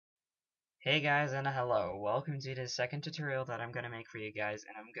Hey guys and hello, welcome to the second tutorial that I'm gonna make for you guys,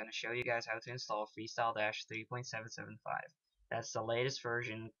 and I'm gonna show you guys how to install Freestyle 3.775. That's the latest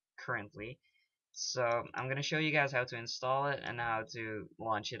version currently. So I'm gonna show you guys how to install it and how to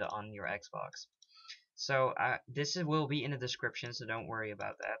launch it on your Xbox. So this will be in the description, so don't worry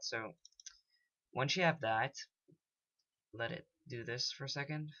about that. So once you have that, let it do this for a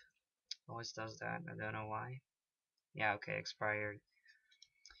second. Always does that, I don't know why. Yeah, okay, expired.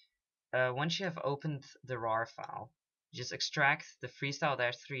 Once you have opened the RAR file, just extract the Freestyle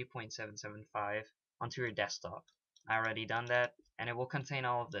 3.775 onto your desktop. I already done that, and it will contain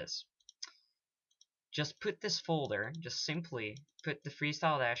all of this. Just put this folder, just simply put the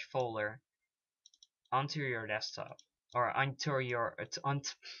Freestyle folder onto your desktop, or onto your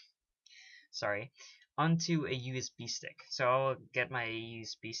onto a USB stick. So I'll get my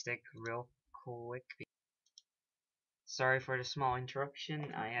USB stick real quick. Sorry for the small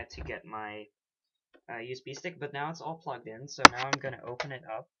interruption. I had to get my USB stick, but now it's all plugged in. So now I'm gonna open it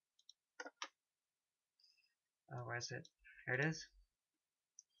up. Where is it? Here it is.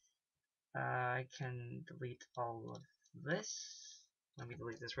 I can delete all of this. Let me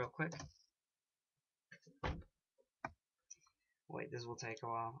delete this real quick. Wait, this will take a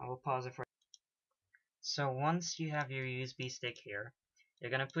while. I will pause it for. So once you have your USB stick here, you're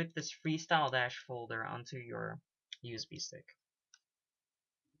gonna put this Freestyle folder onto your USB stick.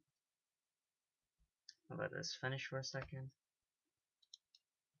 I'll let this finish for a second.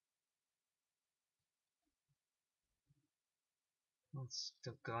 It's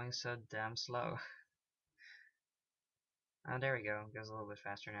still going so damn slow. Oh, there we go. It goes a little bit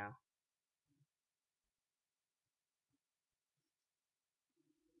faster now.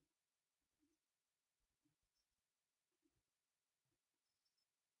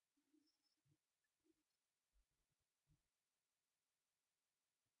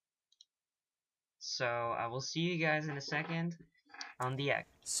 So I will see you guys in a second on the X.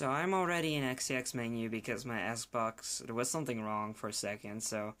 So I'm already in RGH menu because my Xbox, there was something wrong for a second.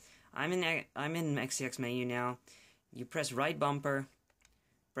 So I'm in RGH menu now. You press right bumper,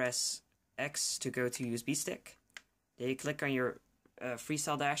 press X to go to USB stick. Then you click on your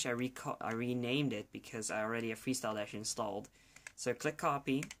Freestyle Dash. I renamed it because I already have Freestyle Dash installed. So click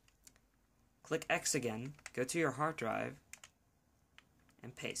copy, click X again, go to your hard drive,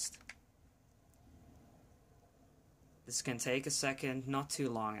 and paste. This can take a second, not too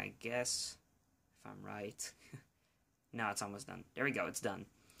long, I guess, if I'm right. No, it's almost done. There we go, it's done.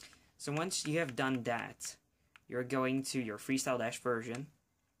 So once you have done that, you're going to your Freestyle Dash version.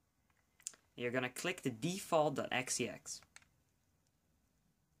 You're going to click the default.xex.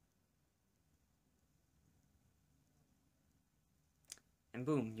 And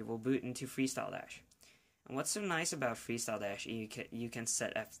boom, you will boot into Freestyle Dash. And what's so nice about Freestyle Dash, you can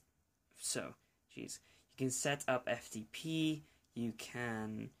set you can set up FTP, you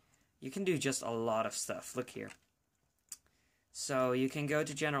can do just a lot of stuff. Look here. So you can go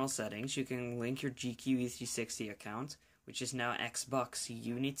to general settings, you can link your GQ V360 account, which is now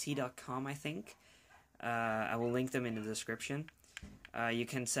xboxunity.com, I think. I will link them in the description. You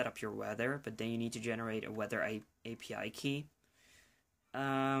can set up your weather, but then you need to generate a weather API key.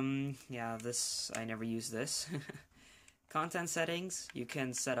 Yeah, I never use this. Content settings, you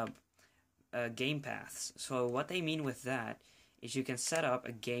can set up game paths. So what they mean with that is you can set up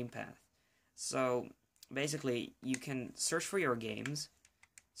a game path. So basically, you can search for your games.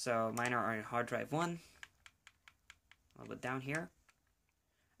 So mine are on hard drive 1. I'll put down here.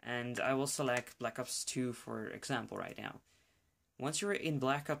 And I will select Black Ops 2 for example right now. Once you're in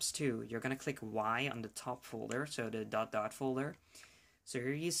Black Ops 2, you're going to click Y on the top folder, so the ... folder. So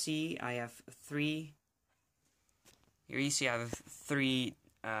here you see I have three,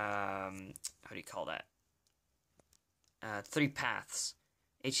 how do you call that? 3 paths.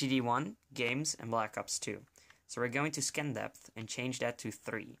 HDD1, Games, and Black Ops 2. So we're going to scan depth and change that to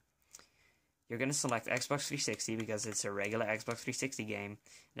 3. You're going to select Xbox 360 because it's a regular Xbox 360 game.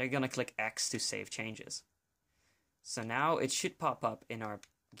 And you're going to click X to save changes. So now it should pop up in our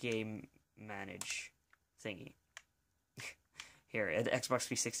game manage thingy. Here, at Xbox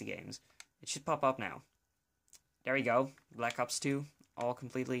 360 games. It should pop up now. There we go. Black Ops 2, all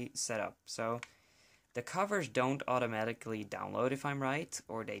completely set up. So the covers don't automatically download if I'm right,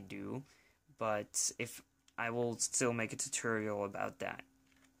 or they do, but if I will still make a tutorial about that.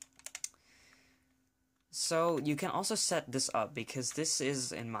 So you can also set this up because this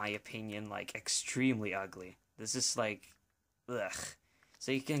is, in my opinion, like extremely ugly. This is like, ugh.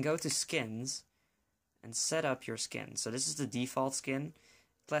 So you can go to skins and set up your skin. So this is the default skin.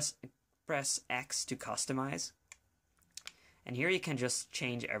 Press X to customize. And here you can just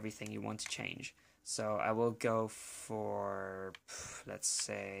change everything you want to change. So I will go for, let's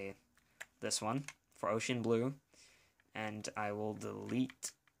say, this one, for ocean blue. And I will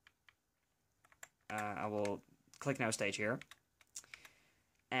delete, I will click no stage here.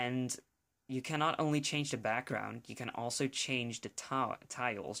 And you can not only change the background, you can also change the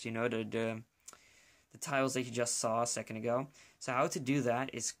tiles. You know, the tiles that you just saw a second ago. So how to do that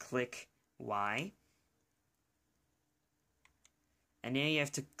is click Y. And then you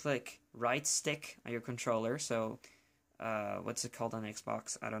have to click right stick on your controller. So, what's it called on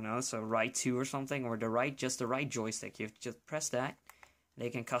Xbox? I don't know. So right 2 or something, or just the right joystick. You have to just press that, and they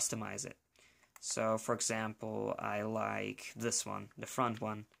can customize it. So, for example, I like this one, the front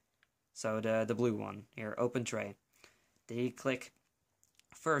one. So the blue one here, open tray. Then you click.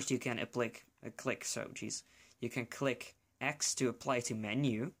 First, you can you can click X to apply to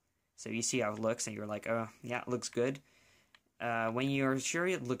menu. So you see how it looks, and you're like, oh yeah, it looks good. When you're sure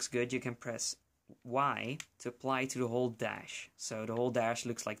it looks good, you can press Y to apply to the whole dash. So the whole dash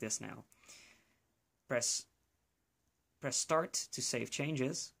looks like this now. Press Start to save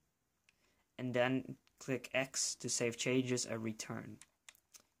changes, and then click X to save changes and return.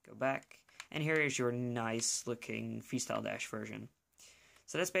 Go back, and here is your nice looking Freestyle Dash version.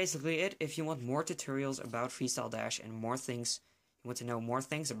 So that's basically it. If you want more tutorials about Freestyle Dash and more things, you want to know more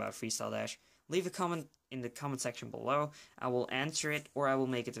things about Freestyle Dash, leave a comment in the comment section below. I will answer it, or I will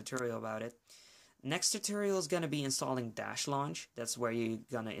make a tutorial about it. Next tutorial is going to be installing Dashlaunch. That's where you're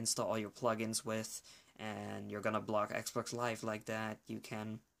going to install all your plugins with, and you're going to block Xbox Live like that. You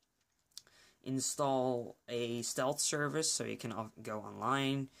can install a stealth service so you can go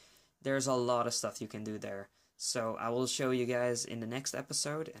online. There's a lot of stuff you can do there. So I will show you guys in the next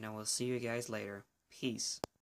episode, and I will see you guys later. Peace.